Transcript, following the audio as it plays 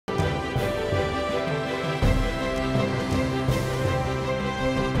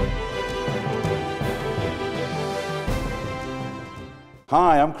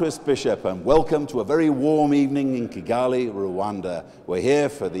Hi, I'm Chris Bishop and welcome to a very warm evening in Kigali, Rwanda. We're here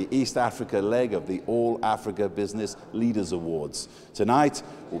for the East Africa leg of the All Africa Business Leaders Awards. Tonight,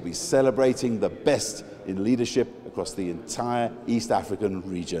 we'll be celebrating the best in leadership across the entire East African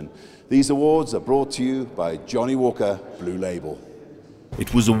region. These awards are brought to you by Johnnie Walker Blue Label.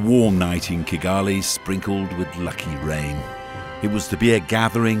 It was a warm night in Kigali, sprinkled with lucky rain. It was to be a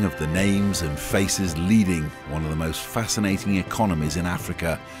gathering of the names and faces leading one of the most fascinating economies in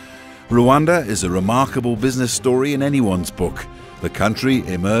Africa. Rwanda is a remarkable business story in anyone's book. The country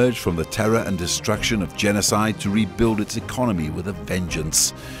emerged from the terror and destruction of genocide to rebuild its economy with a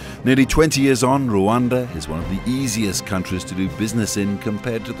vengeance. Nearly 20 years on, Rwanda is one of the easiest countries to do business in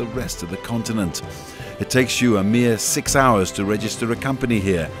compared to the rest of the continent. It takes you a mere 6 hours to register a company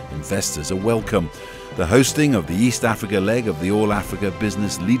here. Investors are welcome. The hosting of the East Africa leg of the All Africa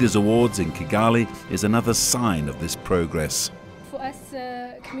Business Leaders Awards in Kigali is another sign of this progress. For us,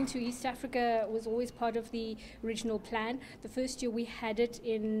 coming to East Africa was always part of the original plan. The first year we had it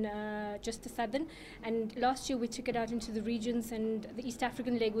in just the southern, and last year we took it out into the regions, and the East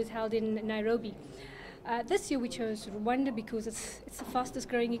African leg was held in Nairobi. This year we chose Rwanda because it's the fastest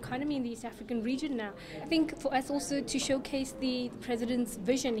growing economy in the East African region now. I think for us also to showcase the President's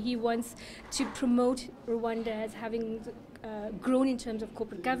vision, he wants to promote Rwanda as having grown in terms of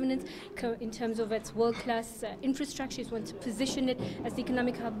corporate governance, in terms of its world-class infrastructure. He wants to position it as the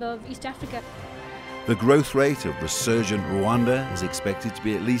economic hub of East Africa. The growth rate of resurgent Rwanda is expected to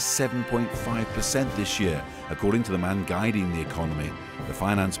be at least 7.5% this year, according to the man guiding the economy, the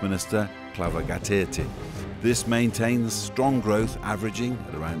Finance Minister, Claver Gatete. This maintains strong growth, averaging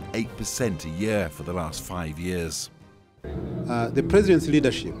at around 8% a year for the last 5 years. The President's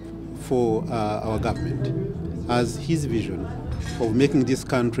leadership for our government has his vision of making this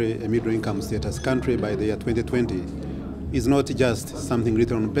country a middle-income status country by the year 2020 is not just something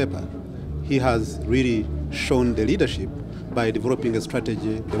written on paper. He has really shown the leadership by developing a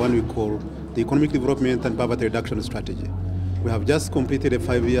strategy, the one we call the Economic Development and Poverty Reduction Strategy. We have just completed a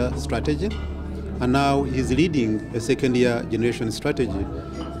 5-year strategy, and now he's leading a second-year generation strategy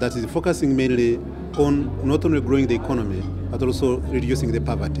that is focusing mainly on not only growing the economy, but also reducing the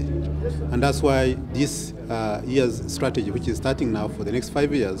poverty. And that's why this year's strategy, which is starting now for the next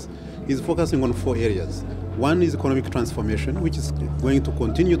 5 years, is focusing on 4 areas. One is economic transformation, which is going to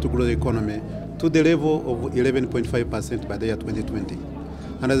continue to grow the economy to the level of 11.5% by the year 2020.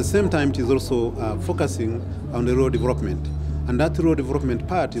 And at the same time, it is also focusing on the rural development. And that rural development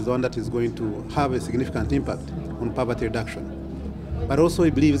part is the one that is going to have a significant impact on poverty reduction. But also,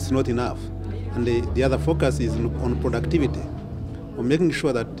 he believes it's not enough. And the other focus is on productivity, on making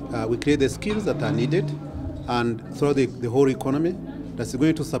sure that we create the skills that are needed and throughout the whole economy that's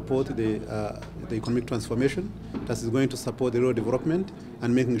going to support the economic transformation, that is going to support the rural development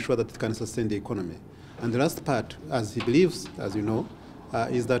and making sure that it can sustain the economy. And the last part, as he believes, as you know,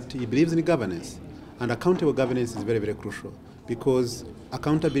 is that he believes in governance. And accountable governance is very, very crucial because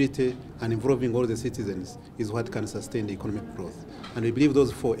accountability and involving all the citizens is what can sustain the economic growth. And we believe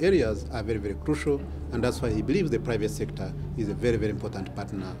those 4 areas are very, very crucial, and that's why he believes the private sector is a very, very important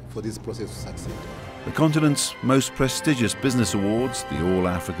partner for this process to succeed. The continent's most prestigious business awards, the All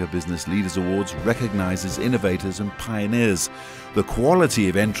Africa Business Leaders Awards, recognizes innovators and pioneers. The quality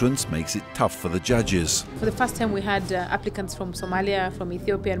of entrants makes it tough for the judges. For the first time we had applicants from Somalia, from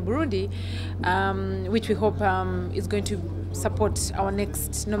Ethiopia and Burundi, which we hope is going to support our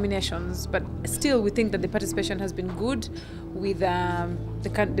next nominations. But still we think that the participation has been good with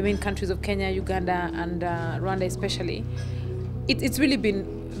the main countries of Kenya, Uganda and Rwanda especially. It's really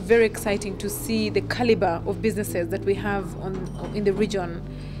been very exciting to see the caliber of businesses that we have in the region.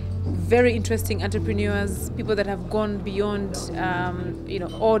 Very interesting entrepreneurs, people that have gone beyond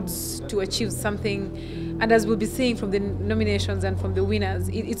odds to achieve something. And as we'll be seeing from the nominations and from the winners,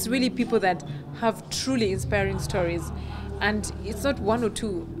 it's really people that have truly inspiring stories. And it's not 1 or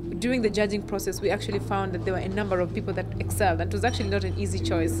 2. During the judging process, we actually found that there were a number of people that excelled, and it was actually not an easy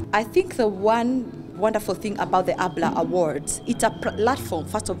choice. I think the one wonderful thing about the ABLA Awards, it's a platform,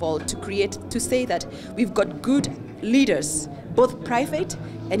 first of all, to say that we've got good leaders, both private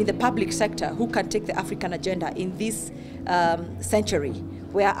and in the public sector, who can take the African agenda in this century,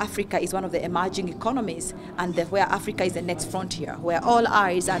 where Africa is one of the emerging economies and where Africa is the next frontier, where all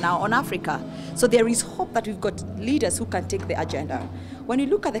eyes are now on Africa. So there is hope that we've got leaders who can take the agenda. When you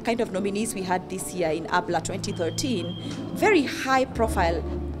look at the kind of nominees we had this year in ABLA 2013, very high profile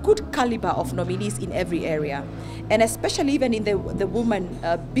good caliber of nominees in every area. And especially even in the woman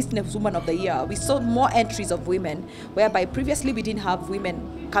businesswoman of the year, we saw more entries of women, whereby previously we didn't have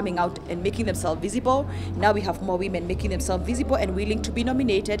women coming out and making themselves visible. Now we have more women making themselves visible and willing to be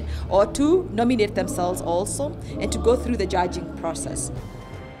nominated or to nominate themselves also and to go through the judging process.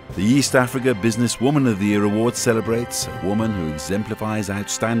 The East Africa Business Woman of the Year Award celebrates a woman who exemplifies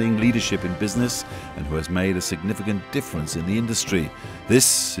outstanding leadership in business and who has made a significant difference in the industry.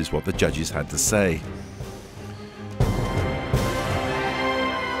 This is what the judges had to say.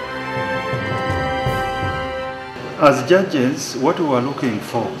 As judges, what we were looking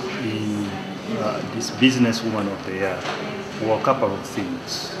for in this Businesswoman of the Year were a couple of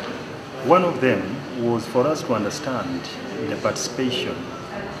things. One of them was for us to understand the participation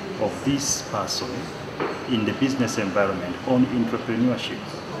of this person in the business environment on entrepreneurship,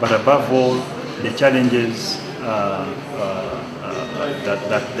 but above all, the challenges that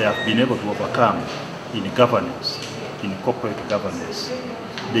they have been able to overcome in governance, in corporate governance.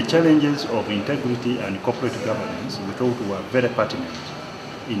 The challenges of integrity and corporate governance we thought were very pertinent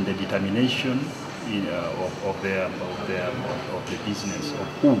in the determination of the business, of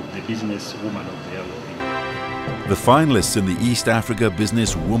who the businesswoman of the year will be. The finalists in the East Africa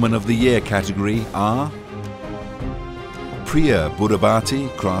Business Woman of the Year category are Priya Budabati,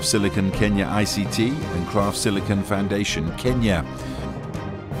 Craft Silicon Kenya ICT and Craft Silicon Foundation Kenya,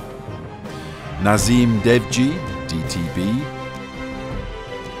 Nazim Devji, DTB,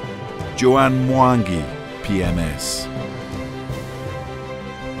 Joanne Mwangi, PMS.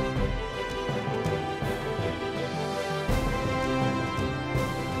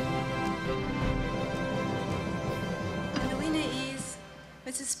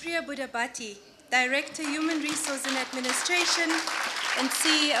 Mrs. Priya Budabati, Director, Human Resource and Administration and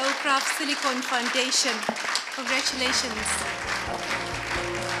CEO, Craft Silicon Foundation. Congratulations.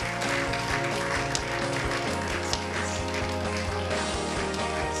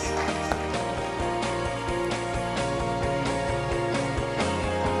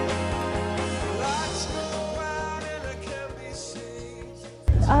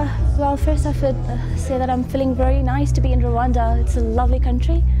 Well, first I should say that I'm feeling very nice to be in Rwanda. It's a lovely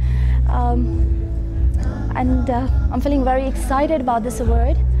country. And I'm feeling very excited about this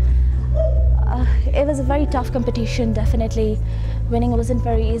award. It was a very tough competition, definitely. Winning wasn't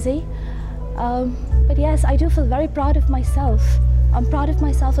very easy. But yes, I do feel very proud of myself. I'm proud of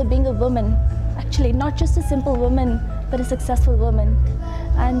myself for being a woman. Actually, not just a simple woman, but a successful woman.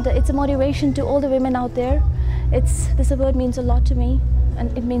 And it's a motivation to all the women out there. This award means a lot to me.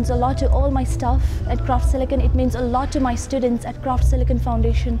 And it means a lot to all my staff at Craft Silicon. It means a lot to my students at Craft Silicon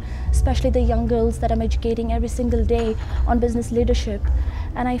Foundation, especially the young girls that I'm educating every single day on business leadership.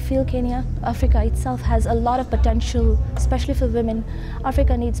 And I feel Kenya, Africa itself has a lot of potential, especially for women.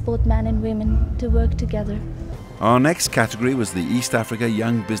 Africa needs both men and women to work together. Our next category was the East Africa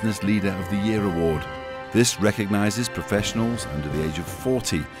Young Business Leader of the Year Award. This recognises professionals under the age of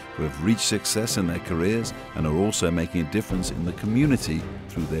 40 who have reached success in their careers and are also making a difference in the community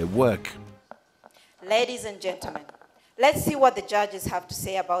through their work. Ladies and gentlemen, let's see what the judges have to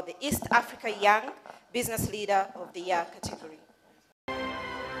say about the East Africa Young Business Leader of the Year category.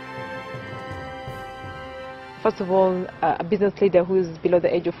 First of all, a business leader who is below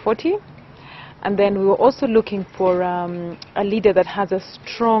the age of 40. And then we were also looking for a leader that has a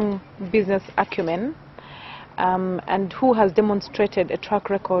strong business acumen and who has demonstrated a track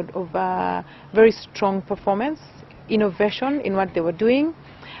record of very strong performance, innovation in what they were doing,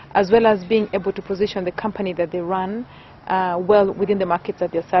 as well as being able to position the company that they run well within the markets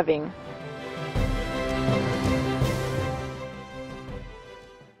that they're serving.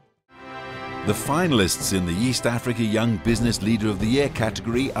 The finalists in the East Africa Young Business Leader of the Year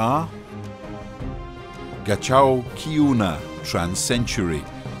category are Gachao Kiuna, Trans-Century,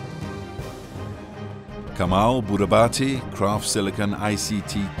 Kamal Budabati, Craft Silicon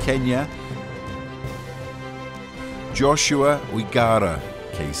ICT Kenya, Joshua Wigara,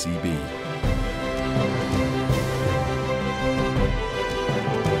 KCB.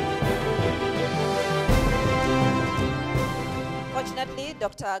 Fortunately,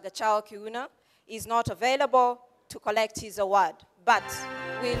 Dr. Gachao Kiuna is not available to collect his award, but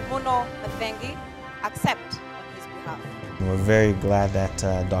will Muno Mathengi accept on his behalf? We're very glad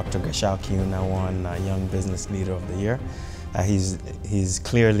that Dr. Gachao Kiuna won Young Business Leader of the Year. He's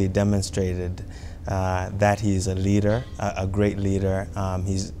clearly demonstrated that he's a leader, a great leader.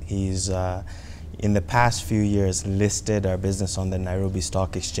 He's in the past few years listed our business on the Nairobi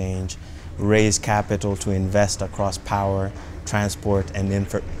Stock Exchange, raised capital to invest across power, transport, and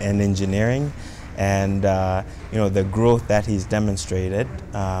engineering. And you know, the growth that he's demonstrated,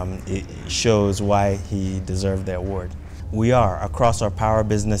 it shows why he deserved the award. We are, across our power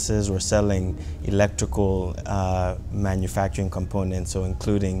businesses, we're selling electrical manufacturing components, so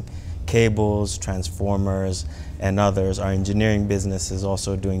including cables, transformers, and others. Our engineering business is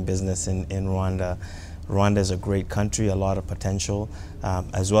also doing business in Rwanda. Rwanda is a great country, a lot of potential,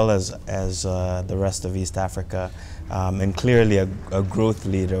 as well as the rest of East Africa, and clearly a growth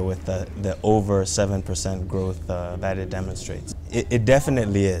leader with the over 7% growth that it demonstrates. It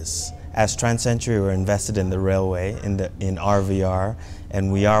definitely is. As Trans-Century, we're invested in the railway, in RVR, and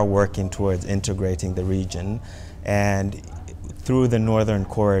we are working towards integrating the region. And through the Northern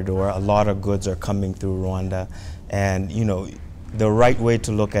Corridor, a lot of goods are coming through Rwanda. And you know, the right way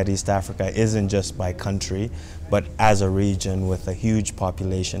to look at East Africa isn't just by country, but as a region with a huge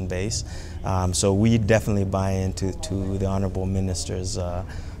population base. So we definitely buy into the Honorable Minister's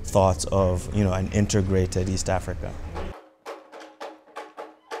thoughts of, you know, an integrated East Africa.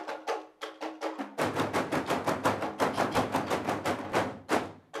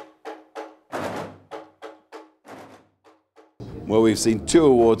 Well, we've seen 2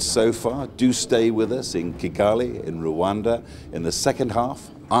 awards so far. Do stay with us in Kigali, in Rwanda. In the second half,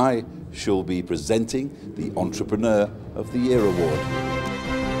 I shall be presenting the Entrepreneur of the Year Award.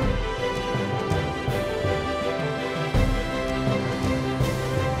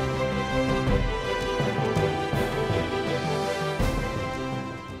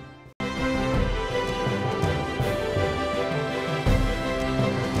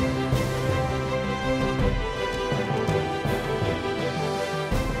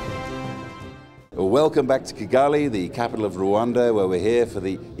 Welcome back to Kigali, the capital of Rwanda, where we're here for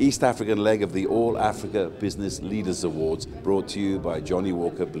the East African leg of the All Africa Business Leaders Awards, brought to you by Johnnie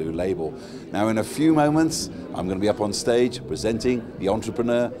Walker Blue Label. Now, in a few moments, I'm going to be up on stage presenting the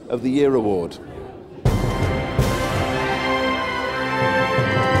Entrepreneur of the Year Award.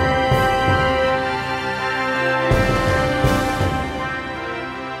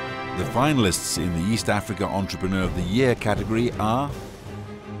 The finalists in the East Africa Entrepreneur of the Year category are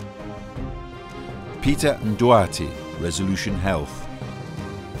Peter Ndwati, Resolution Health;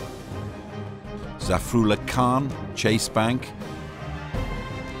 Zafrullah Khan, Chase Bank;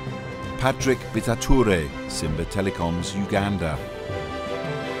 Patrick Bitature, Simba Telecoms, Uganda;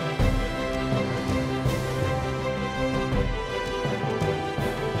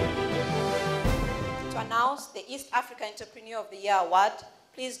 To announce the East Africa Entrepreneur of the Year Award,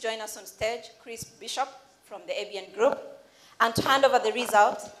 please join us on stage, Chris Bishop from the ABN Group. And to hand over the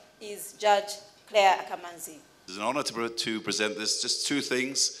results is Judge Claire Akamanzi. It's an honor to present this. Just 2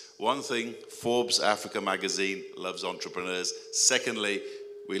 things. One thing, Forbes Africa magazine loves entrepreneurs. Secondly,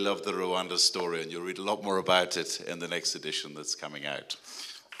 we love the Rwanda story, and you'll read a lot more about it in the next edition that's coming out.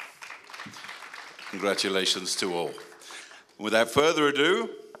 Congratulations to all. Without further ado,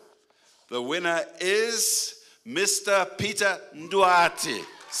 the winner is Mr. Peter Ndwati,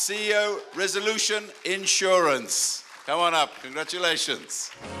 CEO, Resolution Insurance. Come on up.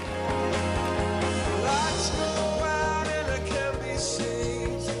 Congratulations.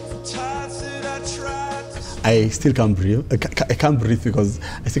 I still can't breathe. I can't breathe because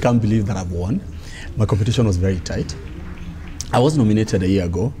I still can't believe that I've won. My competition was very tight. I was nominated a year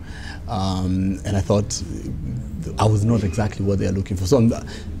ago, and I thought I was not exactly what they are looking for. So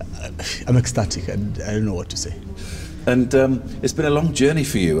I'm ecstatic. I don't know what to say. And it's been a long journey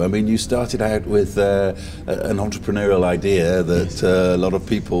for you. I mean, you started out with an entrepreneurial idea that yes. A lot of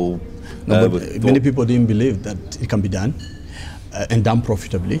people... many people didn't believe that it can be done, and done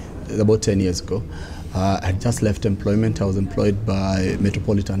profitably, about 10 years ago. I just left employment. I was employed by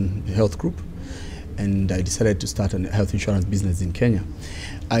Metropolitan Health Group, and I decided to start a health insurance business in Kenya.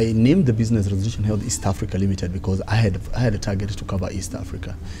 I named the business Resolution Health East Africa Limited because I had a target to cover East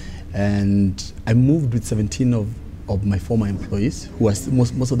Africa. And I moved with 17 of my former employees, who are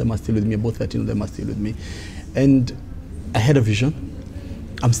most of them are still with me, about 13 of them are still with me. And I had a vision.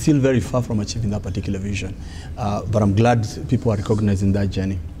 I'm still very far from achieving that particular vision, but I'm glad people are recognizing that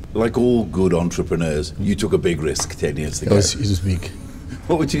journey. Like all good entrepreneurs, you took a big risk 10 years ago. It was big.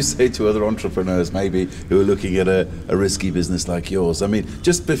 What would you say to other entrepreneurs maybe who are looking at a risky business like yours? I mean,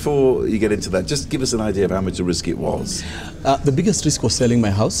 just before you get into that, just give us an idea of how much a risk it was. The biggest risk was selling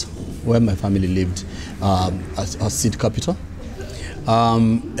my house, where my family lived, as seed capital.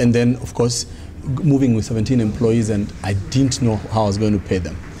 And then, of course, moving with 17 employees, and I didn't know how I was going to pay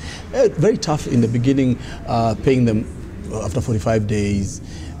them. Very tough in the beginning, paying them after 45 days,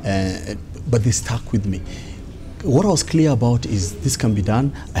 but they stuck with me. What I was clear about is this can be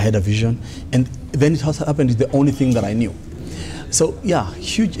done. I had a vision, and then it has happened is the only thing that I knew. So yeah,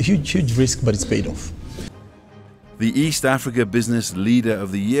 huge risk, but it's paid off. The East Africa Business Leader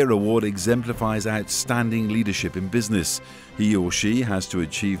of the Year award exemplifies outstanding leadership in business. He or she has to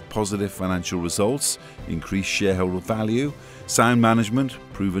achieve positive financial results, increase shareholder value, sound management,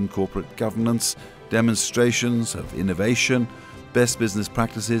 proven corporate governance, demonstrations of innovation, best business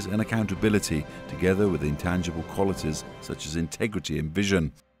practices and accountability, together with intangible qualities such as integrity and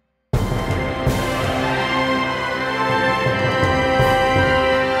vision. The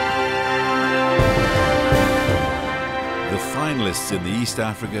finalists in the East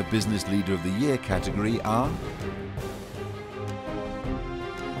Africa Business Leader of the Year category are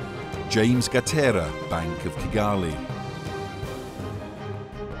James Gatera, Bank of Kigali;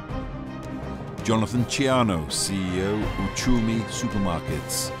 Jonathan Chiano, CEO, Uchumi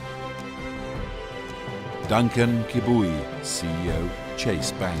Supermarkets; Duncan Kibui, CEO,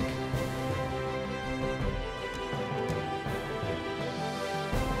 Chase Bank;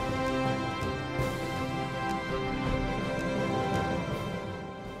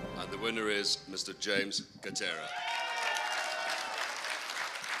 and the winner is Mr. James Gatera.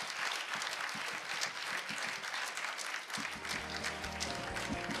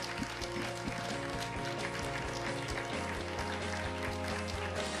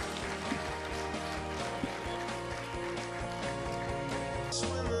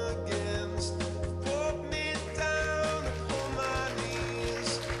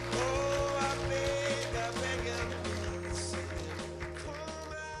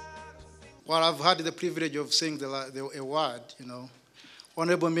 Well, I've had the privilege of saying the award,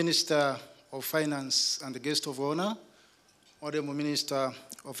 Honorable Minister of Finance and the guest of honor, Honorable Minister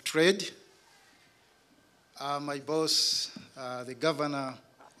of Trade, my boss, the Governor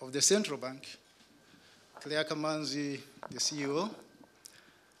of the Central Bank, Claire Kamanzi, the CEO,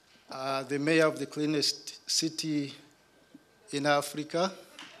 the Mayor of the cleanest city in Africa,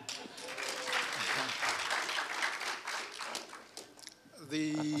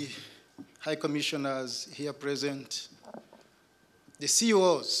 the High Commissioners here present, the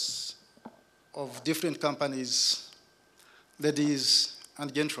CEOs of different companies, ladies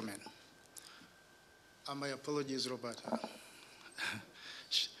and gentlemen. And my apologies, Roberta.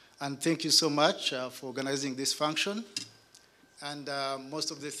 And thank you so much for organizing this function. And most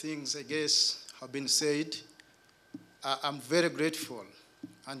of the things, I guess, have been said. I'm very grateful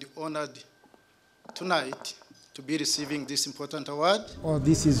and honored tonight to be receiving this important award. Oh,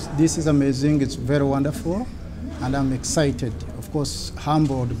 this is amazing. It's very wonderful, and I'm excited. Of course,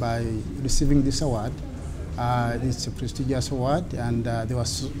 humbled by receiving this award. It's a prestigious award, and there were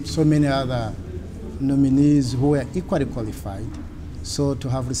so many other nominees who were equally qualified. So to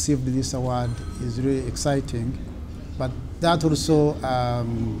have received this award is really exciting, but that also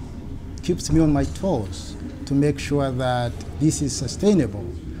keeps me on my toes to make sure that this is sustainable,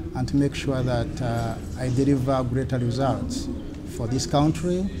 and to make sure that I deliver greater results for this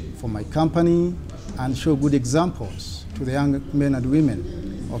country, for my company, and show good examples to the young men and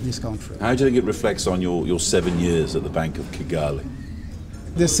women of this country. How do you think it reflects on your 7 years at the Bank of Kigali?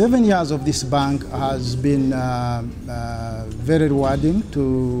 The 7 years of this bank has been very rewarding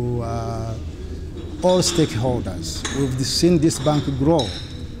to all stakeholders. We've seen this bank grow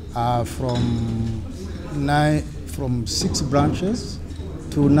from 6 branches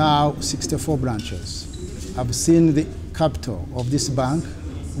to now 64 branches. I've seen the capital of this bank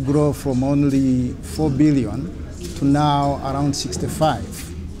grow from only 4 billion to now around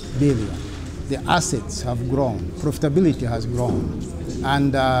 65 billion. The assets have grown, profitability has grown.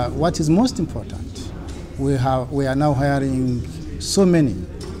 And what is most important, we are now hiring so many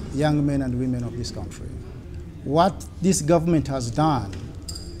young men and women of this country. What this government has done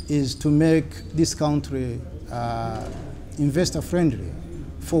is to make this country investor friendly.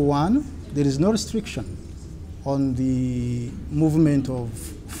 For one, there is no restriction on the movement of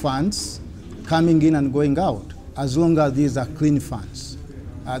funds coming in and going out, as long as these are clean funds.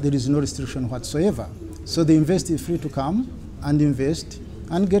 There is no restriction whatsoever. So the investor is free to come and invest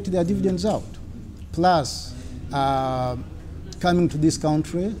and get their dividends out. Plus, coming to this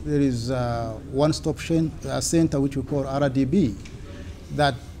country, there is a one-stop center which we call RDB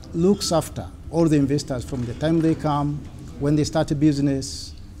that looks after all the investors from the time they come, when they start a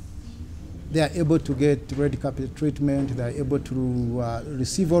business. They are able to get ready capital treatment. They are able to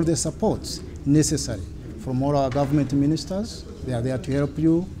receive all the supports necessary from all our government ministers. They are there to help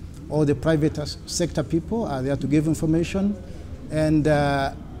you. All the private sector people are there to give information. And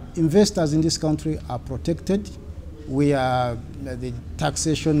investors in this country are protected. The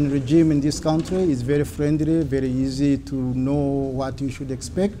taxation regime in this country is very friendly, very easy to know what you should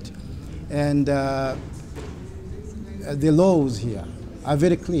expect. And the laws here are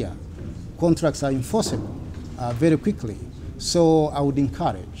very clear. Contracts are enforceable very quickly. So I would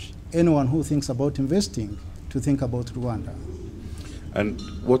encourage anyone who thinks about investing to think about Rwanda. And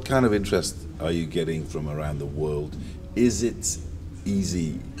what kind of interest are you getting from around the world? Is it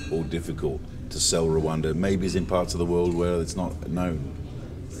easy or difficult to sell Rwanda? Maybe it's in parts of the world where it's not known.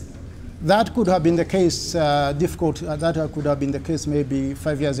 That could have been the case, that could have been the case maybe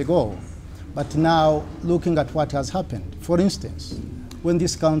 5 years ago. But now, looking at what has happened, for instance, when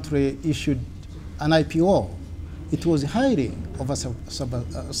this country issued an IPO, it was highly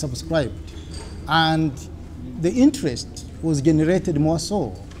oversubscribed. And the interest was generated more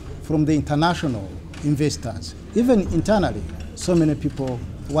so from the international investors. Even internally, so many people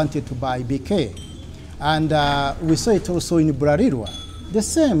wanted to buy BK. And we saw it also in Burarirwa. The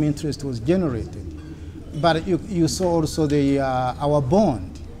same interest was generated. But you saw also our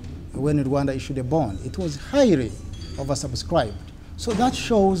bond, when Rwanda issued a bond, it was highly oversubscribed. So that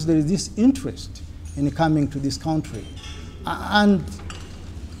shows there is this interest in coming to this country. And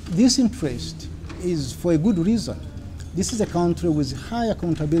this interest is for a good reason. This is a country with high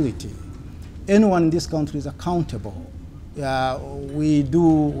accountability. Anyone in this country is accountable. We do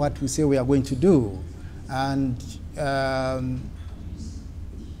what we say we are going to do. And the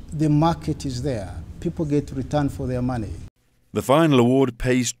market is there. People get return for their money. The final award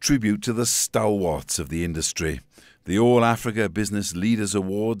pays tribute to the stalwarts of the industry. The All Africa Business Leaders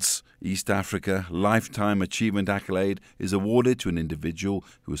Awards, East Africa Lifetime Achievement Accolade, is awarded to an individual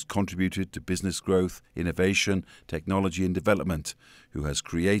who has contributed to business growth, innovation, technology and development, who has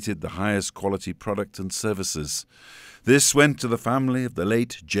created the highest quality product and services. This went to the family of the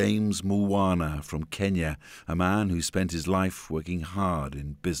late James Mulwana from Kenya, a man who spent his life working hard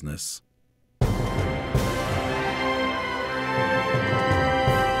in business.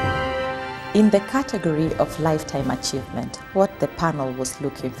 In the category of lifetime achievement, what the panel was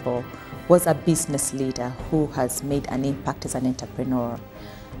looking for was a business leader who has made an impact as an entrepreneur.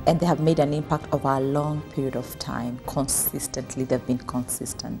 And they have made an impact over a long period of time. Consistently, they've been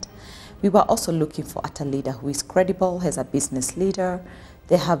consistent. We were also looking for a leader who is credible as a business leader.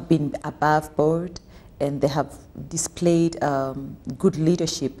 They have been above board, and they have displayed good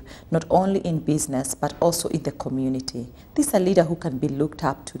leadership, not only in business, but also in the community. This is a leader who can be looked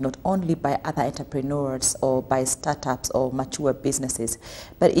up to not only by other entrepreneurs or by startups or mature businesses,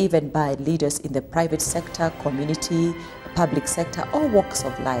 but even by leaders in the private sector, community, public sector, all walks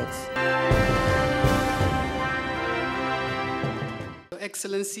of life. Your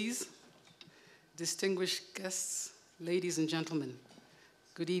Excellencies, distinguished guests, ladies and gentlemen,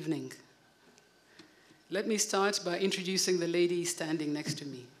 good evening. Let me start by introducing the lady standing next to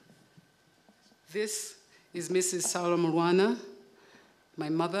me. This is Mrs. Sarah Mulwana, my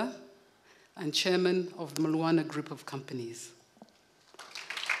mother, and chairman of the Mulwana Group of Companies.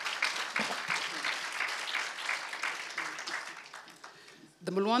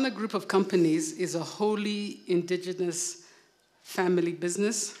 The Mulwana Group of Companies is a wholly indigenous family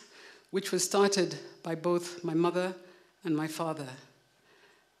business which was started by both my mother and my father.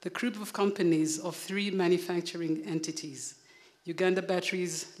 The group of companies of 3 manufacturing entities: Uganda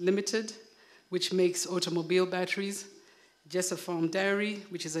Batteries Limited, which makes automobile batteries; Jessa Farm Dairy,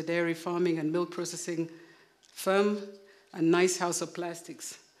 which is a dairy farming and milk processing firm; and Nice House of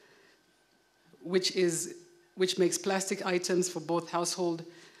Plastics, which makes plastic items for both household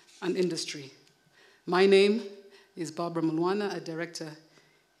and industry. My name is Barbara Mulwana, a director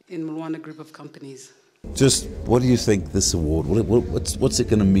in Mulwana Group of Companies. Just what do you think this award, what's it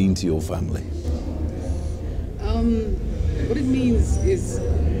going to mean to your family? What it means is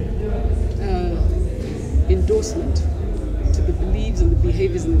endorsement to the beliefs and the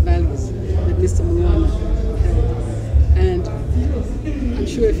behaviors and the values that Mr. Mulwana had. And I'm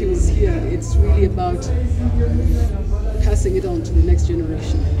sure if he was here, it's really about passing it on to the next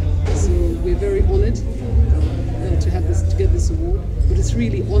generation. So we're very honored to get this award, but it's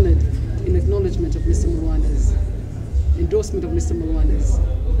really honored in acknowledgement of Mr. Mulwana's endorsement of Mr. Mulwana's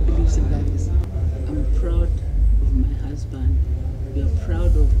beliefs and values. I'm proud of my husband. We are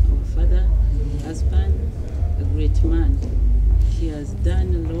proud of our father, husband, a great man. He has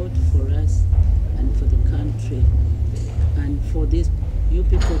done a lot for us and for the country. And for this, you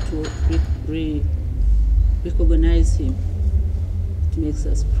people to recognize him, it makes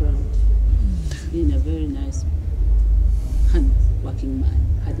us proud. Being a very nice, hard-working man.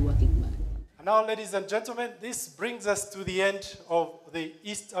 And now, ladies and gentlemen, this brings us to the end of the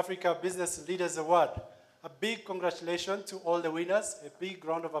East Africa Business Leaders Award. A big congratulations to all the winners. A big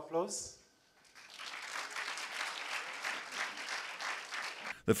round of applause.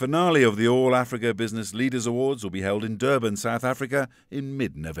 The finale of the All Africa Business Leaders Awards will be held in Durban, South Africa in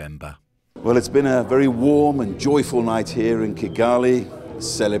mid-November. Well, it's been a very warm and joyful night here in Kigali, a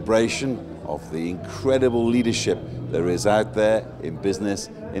celebration of the incredible leadership there is out there in business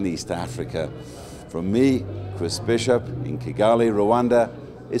in East Africa. From me, Chris Bishop, in Kigali, Rwanda,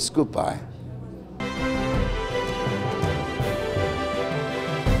 it's goodbye.